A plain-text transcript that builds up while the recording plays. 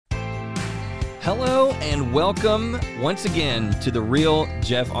Hello and welcome once again to the Real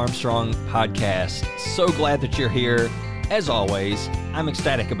Jeff Armstrong podcast. So glad that you're here. As always, I'm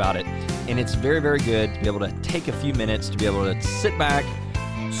ecstatic about it. And it's very, very good to be able to take a few minutes to be able to sit back,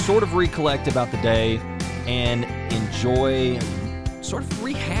 sort of recollect about the day, and enjoy sort of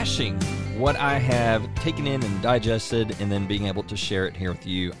rehashing what I have taken in and digested and then being able to share it here with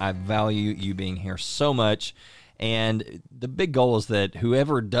you. I value you being here so much. And the big goal is that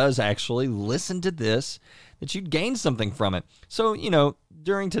whoever does actually listen to this, that you'd gain something from it. So,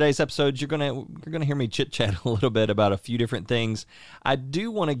 during today's episode, you're gonna hear me chit-chat a little bit about a few different things. I do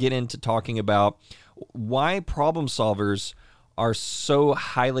want to get into talking about why problem solvers are so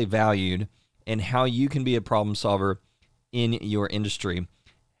highly valued and how you can be a problem solver in your industry,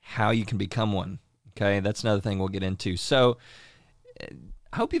 how you can become one. Okay, that's another thing we'll get into. So,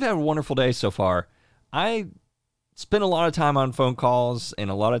 I hope you've had a wonderful day so far. I spent a lot of time on phone calls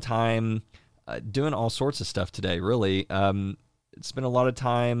and a lot of time doing all sorts of stuff today, really. Spent a lot of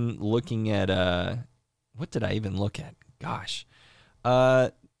time looking at, what did I even look at? Gosh.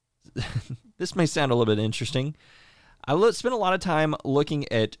 This may sound a little bit interesting. I spent a lot of time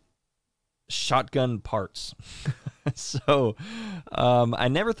looking at shotgun parts. So I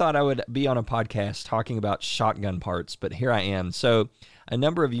never thought I would be on a podcast talking about shotgun parts, but here I am. So a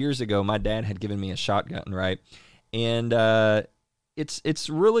number of years ago, my dad had given me a shotgun, right? And it's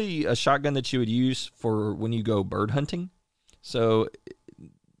really a shotgun that you would use for when you go bird hunting. So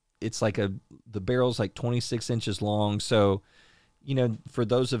it's like the barrel's like 26 inches long. So, for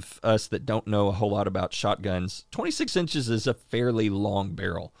those of us that don't know a whole lot about shotguns, 26 inches is a fairly long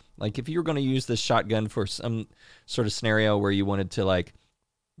barrel. Like if you were going to use this shotgun for some sort of scenario where you wanted to,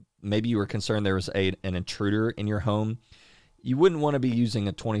 maybe you were concerned there was an intruder in your home, you wouldn't want to be using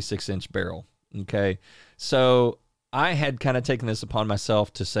a 26-inch barrel. Okay, so I had kind of taken this upon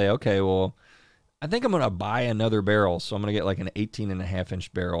myself to say, okay, well, I think I'm going to buy another barrel. So I'm going to get like an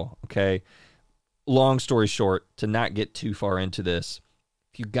 18.5-inch barrel. Okay, long story short, to not get too far into this,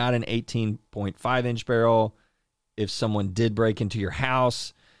 if you got an 18.5-inch barrel, if someone did break into your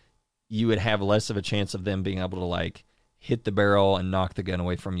house, you would have less of a chance of them being able to hit the barrel and knock the gun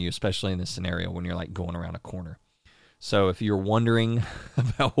away from you, especially in this scenario when you're going around a corner. So if you're wondering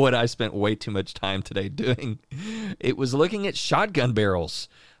about what I spent way too much time today doing, it was looking at shotgun barrels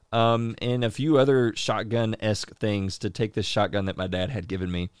and a few other shotgun-esque things to take this shotgun that my dad had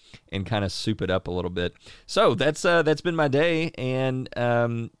given me and kind of soup it up a little bit. So that's been my day, and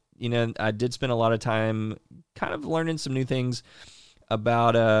I did spend a lot of time kind of learning some new things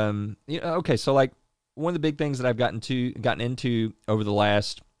about okay, so one of the big things that I've gotten into over the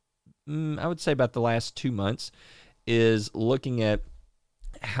last I would say about the last 2 months is looking at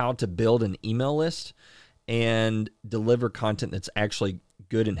how to build an email list and deliver content that's actually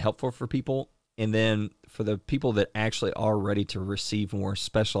good and helpful for people. And then for the people that actually are ready to receive more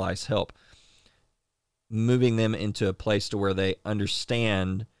specialized help, moving them into a place to where they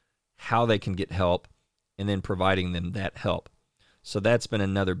understand how they can get help and then providing them that help. So that's been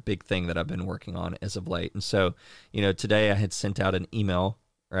another big thing that I've been working on as of late. And so, today I had sent out an email,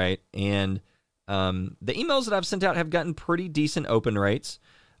 right? And the emails that I've sent out have gotten pretty decent open rates.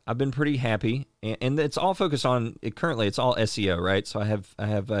 I've been pretty happy, and it's all focused on currently. It's all SEO, right? So I have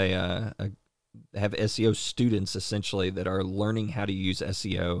SEO students essentially that are learning how to use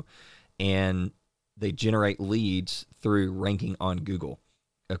SEO, and they generate leads through ranking on Google.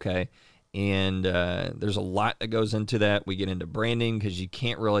 Okay, and there's a lot that goes into that. We get into branding because you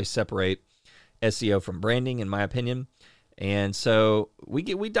can't really separate SEO from branding, in my opinion. And so we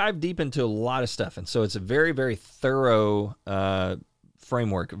dive deep into a lot of stuff. And so it's a very, very thorough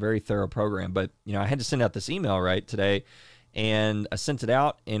framework, a very thorough program. But, I had to send out this email, right, today. And I sent it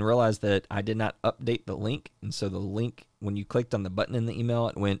out and realized that I did not update the link. And so the link, when you clicked on the button in the email,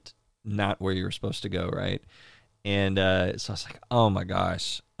 it went not where you were supposed to go, right? And so I was like, oh, my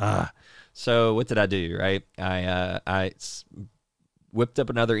gosh. So what did I do, right? I whipped up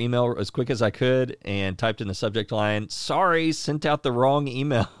another email as quick as I could and typed in the subject line, "Sorry, sent out the wrong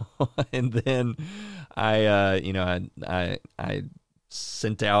email." And then I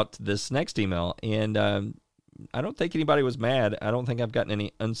sent out this next email, and I don't think anybody was mad. I don't think I've gotten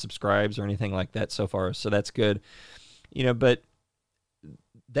any unsubscribes or anything like that so far, so that's good. But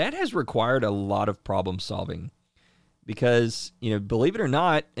that has required a lot of problem solving because, believe it or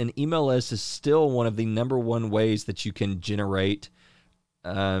not, an email list is still one of the number one ways that you can generate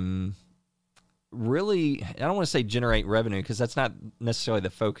really, I don't want to say generate revenue because that's not necessarily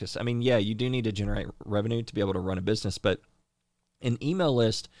the focus. I mean, yeah, you do need to generate revenue to be able to run a business, but an email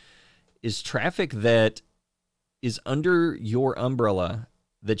list is traffic that is under your umbrella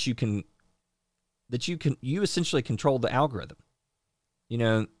that you can that you essentially control the algorithm. You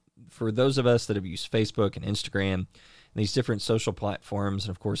know, for those of us that have used Facebook and Instagram and these different social platforms, and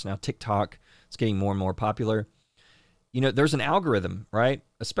of course now TikTok, it's getting more and more popular. You know, there's an algorithm, right?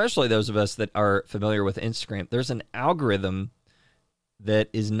 Especially those of us that are familiar with Instagram. There's an algorithm that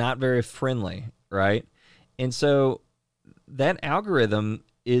is not very friendly, right? And so that algorithm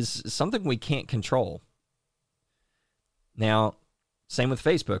is something we can't control. Now, same with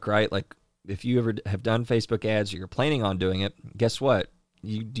Facebook, right? Like if you ever have done Facebook ads or you're planning on doing it, guess what?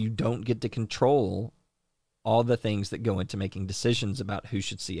 You don't get to control all the things that go into making decisions about who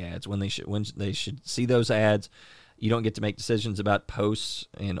should see ads, when they should see those ads. You don't get to make decisions about posts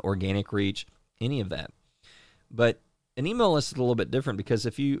and organic reach, any of that. But an email list is a little bit different, because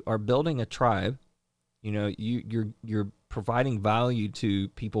if you are building a tribe, you know, you're providing value to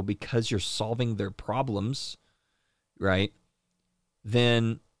people because you're solving their problems, right?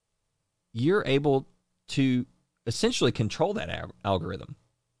 Then you're able to essentially control that algorithm,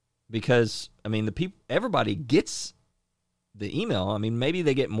 because I mean everybody gets the email. I mean, maybe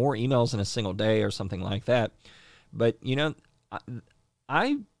they get more emails in a single day or something like that, but you know,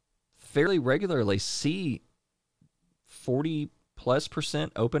 I fairly regularly see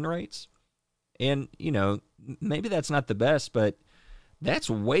 40+% open rates, and you know, maybe that's not the best, but that's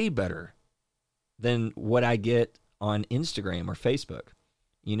way better than what I get on Instagram or Facebook.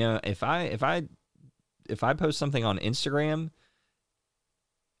 You know, if I post something on Instagram,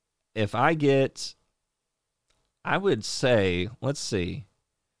 if I get, I would say, let's see,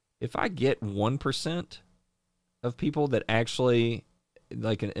 if I get 1% of people that actually,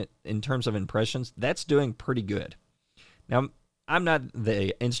 like in terms of impressions, that's doing pretty good. Now, I'm not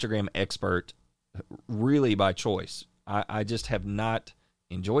the Instagram expert really by choice. I just have not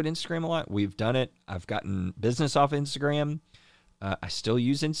enjoyed Instagram a lot. We've done it. I've gotten business off Instagram. I still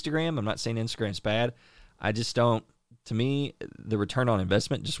use Instagram. I'm not saying Instagram's bad. I just don't, to me, the return on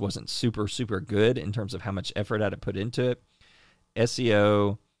investment just wasn't super, super good in terms of how much effort I had to put into it.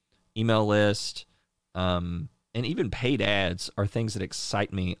 SEO, email list, and even paid ads are things that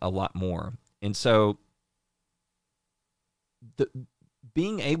excite me a lot more. And so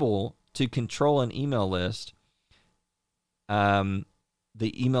being able to control an email list,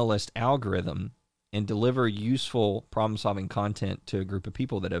 the email list algorithm, and deliver useful problem-solving content to a group of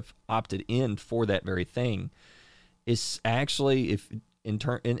people that have opted in for that very thing is actually, if in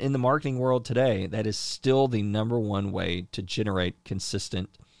the marketing world today, that is still the number one way to generate consistent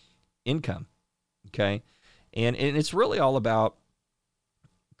income. Okay, and it's really all about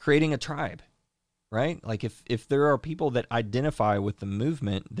creating a tribe, right? Like if there are people that identify with the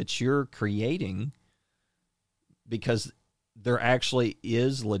movement that you're creating, because there actually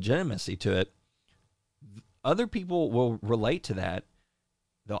is legitimacy to it, other people will relate to that.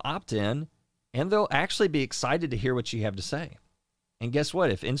 They'll opt in, and they'll actually be excited to hear what you have to say. And guess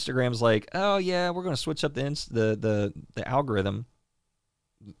what? If Instagram's like, oh yeah, we're going to switch up the algorithm,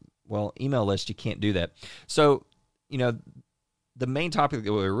 well, email list, you can't do that. So, you know, the main topic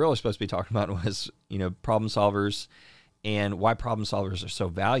that we were really supposed to be talking about was, you know, problem solvers and why problem solvers are so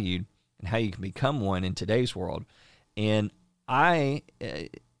valued and how you can become one in today's world. And I,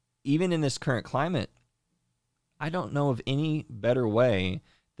 even in this current climate, I don't know of any better way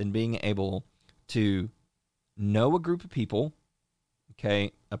than being able to know a group of people,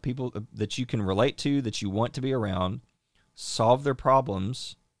 okay, a people that you can relate to, that you want to be around, solve their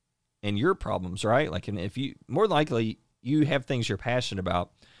problems and your problems, right? Like, and if you, more likely, you have things you're passionate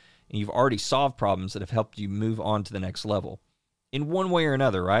about and you've already solved problems that have helped you move on to the next level in one way or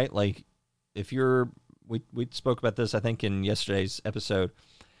another, right? Like, if you're, we spoke about this, I think, in yesterday's episode.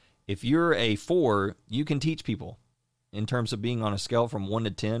 If you're a 4, you can teach people in terms of being on a scale from 1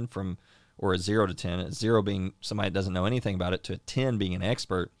 to 10, or a 0 to 10, a 0 being somebody that doesn't know anything about it, to a 10 being an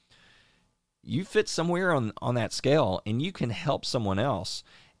expert. You fit somewhere on that scale, and you can help someone else.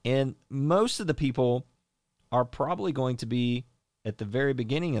 And most of the people are probably going to be at the very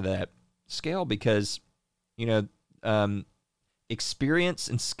beginning of that scale, because, you know, experience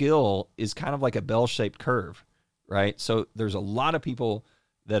and skill is kind of like a bell-shaped curve, right? So there's a lot of people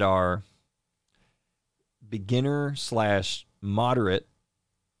that are beginner/moderate,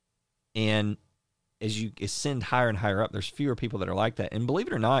 and as you ascend higher and higher up, there's fewer people that are like that. And believe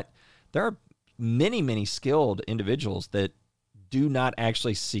it or not, there are many, many skilled individuals that do not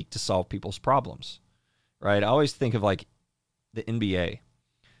actually seek to solve people's problems, right? I always think of like the NBA.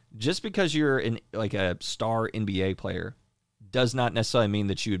 Just because you're like a star NBA player does not necessarily mean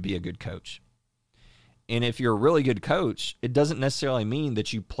that you would be a good coach. And if you're a really good coach, it doesn't necessarily mean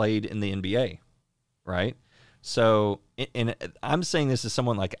that you played in the NBA, right? So, and I'm saying this as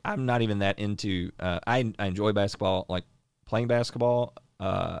someone like I'm not even that into. I enjoy basketball, like playing basketball,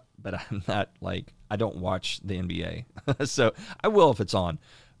 but I'm not like I don't watch the NBA. So I will if it's on,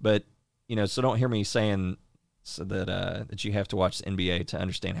 but so don't hear me saying so that you have to watch the NBA to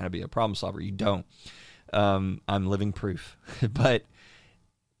understand how to be a problem solver. You don't. I'm living proof, but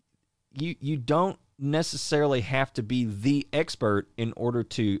you don't necessarily have to be the expert in order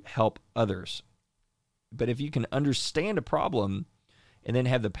to help others. But if you can understand a problem and then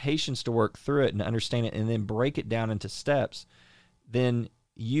have the patience to work through it and understand it and then break it down into steps, then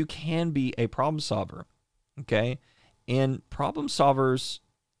you can be a problem solver, okay? And problem solvers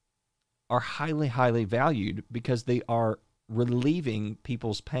are highly, highly valued because they are relieving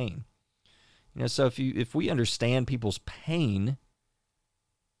people's pain. So if we understand people's pain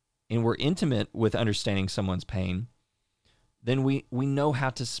and we're intimate with understanding someone's pain, then we know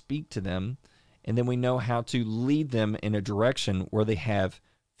how to speak to them, and then we know how to lead them in a direction where they have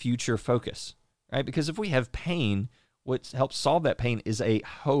future focus, right? Because if we have pain, what helps solve that pain is a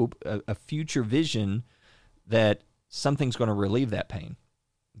hope, a future vision that something's going to relieve that pain,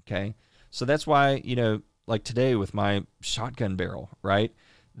 okay? So that's why, like today with my shotgun barrel, right?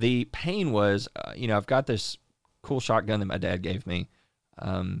 The pain was, I've got this cool shotgun that my dad gave me.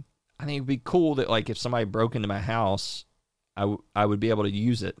 I think it'd be cool that, like, if somebody broke into my house, I would be able to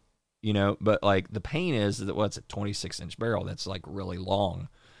use it, but like the pain is that, well, it's a 26-inch barrel. That's like really long,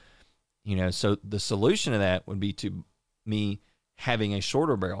 so the solution to that would be to me having a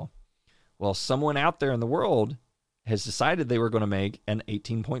shorter barrel. Well, someone out there in the world has decided they were going to make an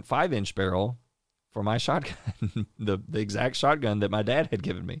 18.5-inch barrel for my shotgun, the exact shotgun that my dad had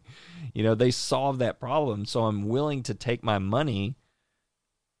given me. They solved that problem, so I'm willing to take my money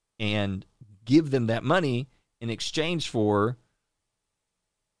and give them that money in exchange for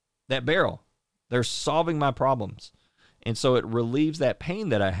that barrel. They're solving my problems. And so it relieves that pain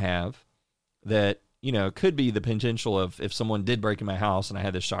that I have that, could be the potential of if someone did break in my house and I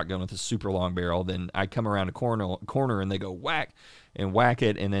had this shotgun with a super long barrel, then I come around a corner and they go whack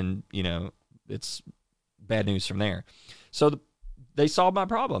it. And then, it's bad news from there. So they solved my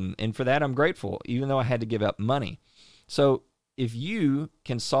problem. And for that, I'm grateful, even though I had to give up money. So if you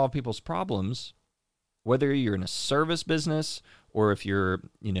can solve people's problems, whether you're in a service business or if you're,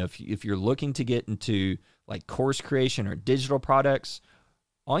 if you're looking to get into like course creation or digital products,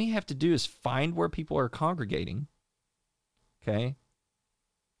 all you have to do is find where people are congregating, okay?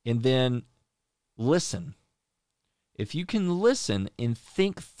 And then listen. If you can listen and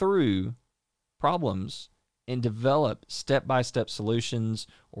think through problems and develop step-by-step solutions,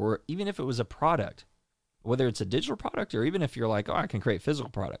 or even if it was a product, whether it's a digital product or even if you're like, oh, I can create physical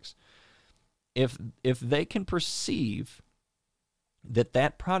products, if they can perceive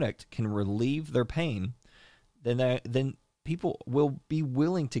that product can relieve their pain, then people will be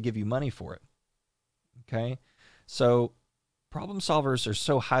willing to give you money for it, okay? So problem solvers are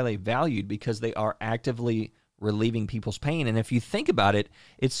so highly valued because they are actively relieving people's pain. And if you think about it,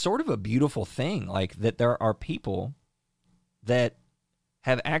 it's sort of a beautiful thing, like that there are people that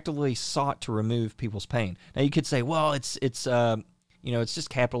have actively sought to remove people's pain. Now you could say, well, it's just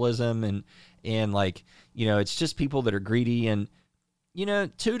capitalism and like, it's just people that are greedy. And,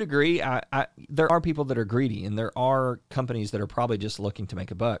 to a degree, there are people that are greedy and there are companies that are probably just looking to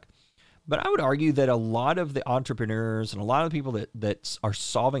make a buck. But I would argue that a lot of the entrepreneurs and a lot of the people that are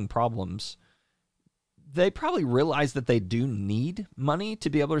solving problems, they probably realize that they do need money to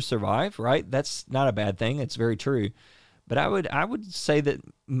be able to survive, right? That's not a bad thing. It's very true. But I would say that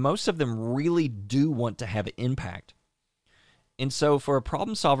most of them really do want to have an impact. And so for a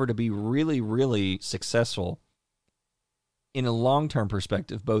problem solver to be really, really successful in a long-term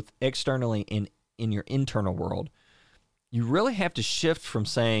perspective, both externally and in your internal world, you really have to shift from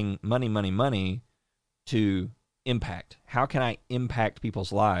saying money, money, money to impact. How can I impact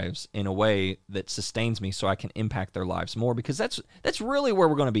people's lives in a way that sustains me so I can impact their lives more? Because that's really where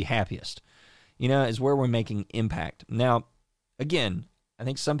we're going to be happiest, is where we're making impact. Now, again, I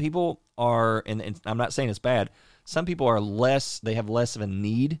think some people are, and I'm not saying it's bad, some people they have less of a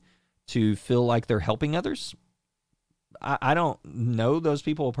need to feel like they're helping others. I don't know those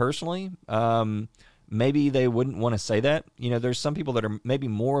people personally. Maybe they wouldn't want to say that. There's some people that are maybe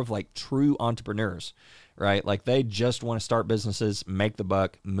more of like true entrepreneurs, right? Like they just want to start businesses, make the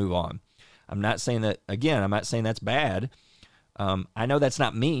buck, move on. I'm not saying that, again, I'm not saying that's bad. I know that's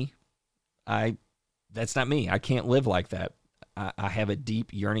not me. That's not me. I can't live like that. I have a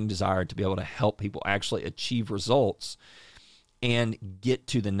deep yearning desire to be able to help people actually achieve results and get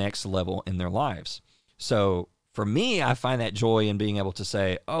to the next level in their lives. So For me, I find that joy in being able to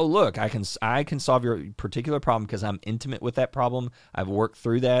say, oh, look, I can solve your particular problem because I'm intimate with that problem. I've worked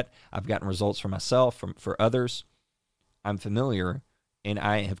through that. I've gotten results for myself, for others. I'm familiar, and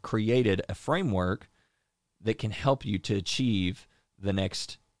I have created a framework that can help you to achieve the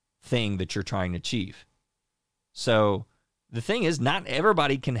next thing that you're trying to achieve. So the thing is, not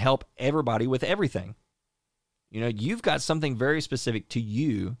everybody can help everybody with everything. You've got something very specific to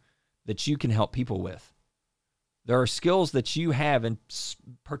you that you can help people with. There are skills that you have and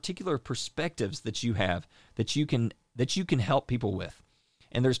particular perspectives that you have that you can help people with.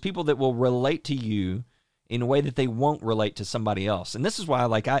 And there's people that will relate to you in a way that they won't relate to somebody else. And this is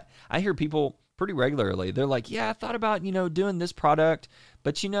why, I hear people pretty regularly. They're like, yeah, I thought about, doing this product,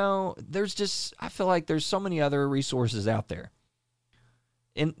 but I feel like there's so many other resources out there.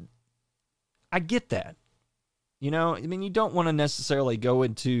 And I get that. You don't want to necessarily go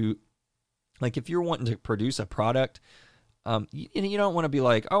into, if you're wanting to produce a product, you don't want to be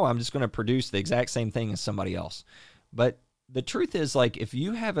like, oh, I'm just going to produce the exact same thing as somebody else. But the truth is, if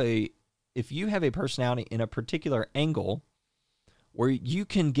you have a personality in a particular angle where you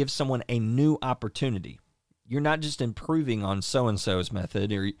can give someone a new opportunity, you're not just improving on so-and-so's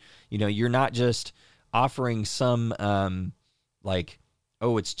method, or, you're not just offering some,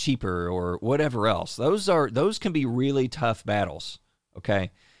 oh, it's cheaper or whatever else. Those can be really tough battles,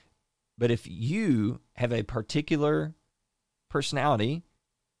 okay? But if you have a particular personality,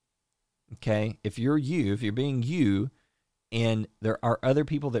 okay, if you're being you, and there are other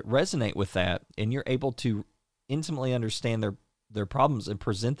people that resonate with that, and you're able to intimately understand their problems and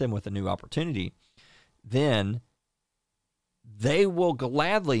present them with a new opportunity, then they will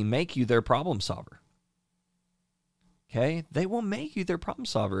gladly make you their problem solver. Okay? They will make you their problem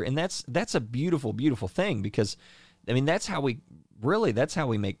solver. And that's a beautiful, beautiful thing, because, that's how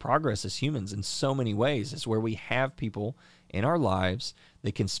we make progress as humans in so many ways, is where we have people in our lives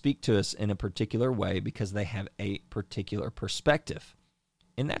that can speak to us in a particular way because they have a particular perspective.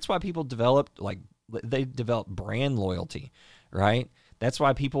 And that's why people develop brand loyalty, right? That's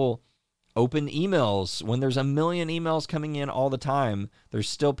why people open emails. When there's a million emails coming in all the time, there's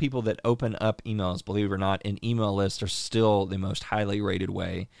still people that open up emails. Believe it or not, and email lists are still the most highly rated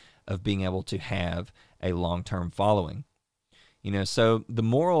way of being able to have a long-term following. So the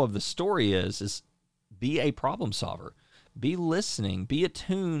moral of the story is be a problem solver. Be listening. Be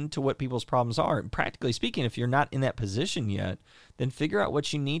attuned to what people's problems are. And practically speaking, if you're not in that position yet, then figure out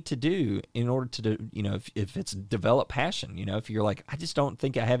what you need to do in order to do, if it's develop passion. If you're like, I just don't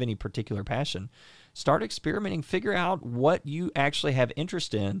think I have any particular passion, start experimenting. Figure out what you actually have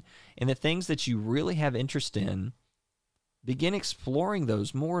interest in, and the things that you really have interest in, begin exploring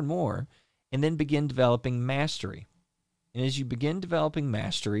those more and more, and then begin developing mastery. And as you begin developing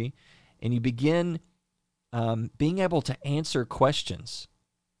mastery, and you begin being able to answer questions,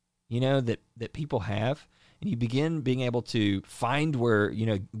 that people have, and you begin being able to find where,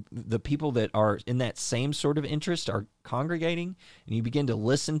 the people that are in that same sort of interest are congregating, and you begin to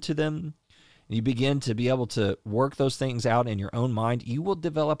listen to them, and you begin to be able to work those things out in your own mind, you will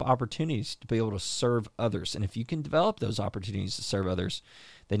develop opportunities to be able to serve others. And if you can develop those opportunities to serve others,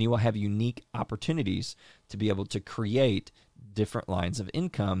 then you will have unique opportunities to be able to create different lines of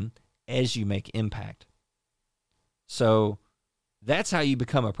income as you make impact. So that's how you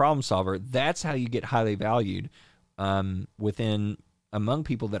become a problem solver. That's how you get highly valued among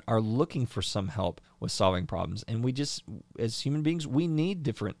people that are looking for some help with solving problems. And we just, as human beings, we need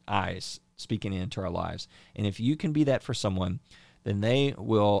different eyes speaking into our lives. And if you can be that for someone, then they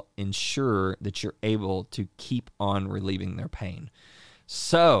will ensure that you're able to keep on relieving their pain.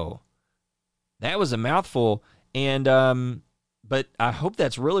 So that was a mouthful, and but I hope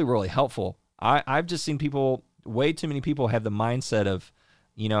that's really, really helpful. I've just seen people, way too many people have the mindset of,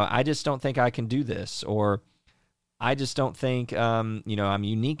 I just don't think I can do this, or I just don't think, I'm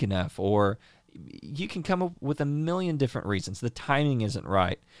unique enough, or you can come up with a million different reasons. The timing isn't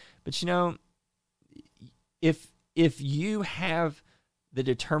right. But, if you have the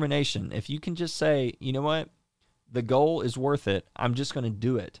determination, if you can just say, you know what, the goal is worth it, I'm just going to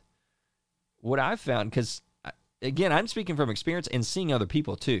do it. What I've found, because, again, I'm speaking from experience and seeing other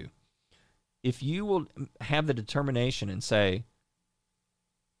people too. If you will have the determination and say,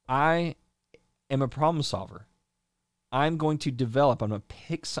 I am a problem solver, I'm going to develop, I'm going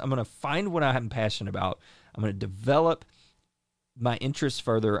to find what I'm passionate about, I'm going to develop my interests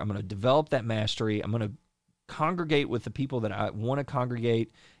further, I'm going to develop that mastery, I'm going to congregate with the people that I want to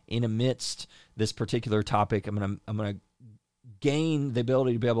congregate in amidst this particular topic, I'm going to gain the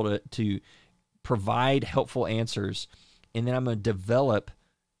ability to be able to provide helpful answers, and then I'm going to develop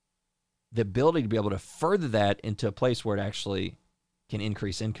the ability to be able to further that into a place where it actually can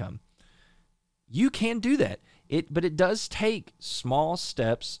increase income. You can do that. But it does take small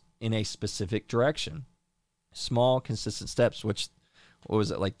steps in a specific direction. Small, consistent steps, which, what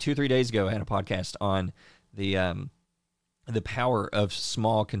was it, like 2-3 days ago, I had a podcast on the power of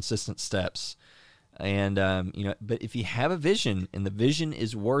small, consistent steps. And, but if you have a vision and the vision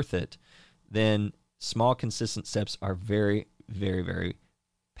is worth it, then small, consistent steps are very, very, very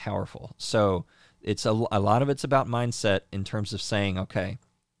powerful. So it's a lot of it's about mindset in terms of saying, okay,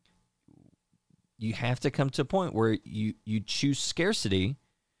 you have to come to a point where you choose scarcity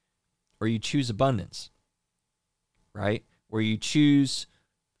or you choose abundance, right? Where you choose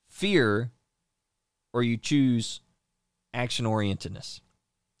fear or you choose action-orientedness.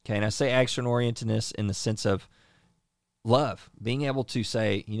 Okay, and I say action-orientedness in the sense of love, being able to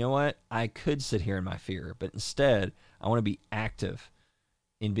say, you know what, I could sit here in my fear, but instead I want to be active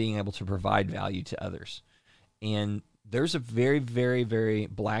in being able to provide value to others. And there's a very, very, very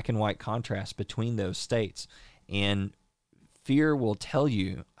black and white contrast between those states. And fear will tell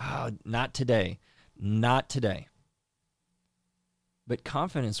you, oh, not today, not today. But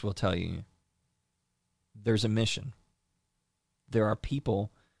confidence will tell you there's a mission. There are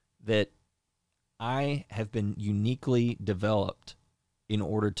people that I have been uniquely developed in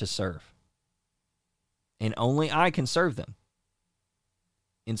order to serve. And only I can serve them.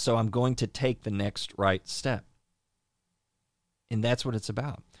 And so I'm going to take the next right step. And that's what it's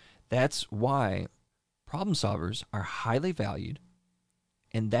about. That's why problem solvers are highly valued,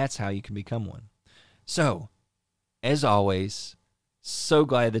 and that's how you can become one. So, as always, so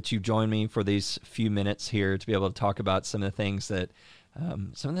glad that you joined me for these few minutes here to be able to talk about some of the things that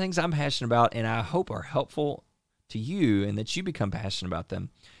I'm passionate about, and I hope are helpful to you and that you become passionate about them.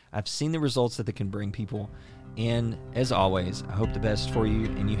 I've seen the results that they can bring people, and as always, I hope the best for you,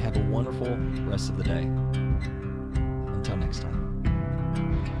 and you have a wonderful rest of the day.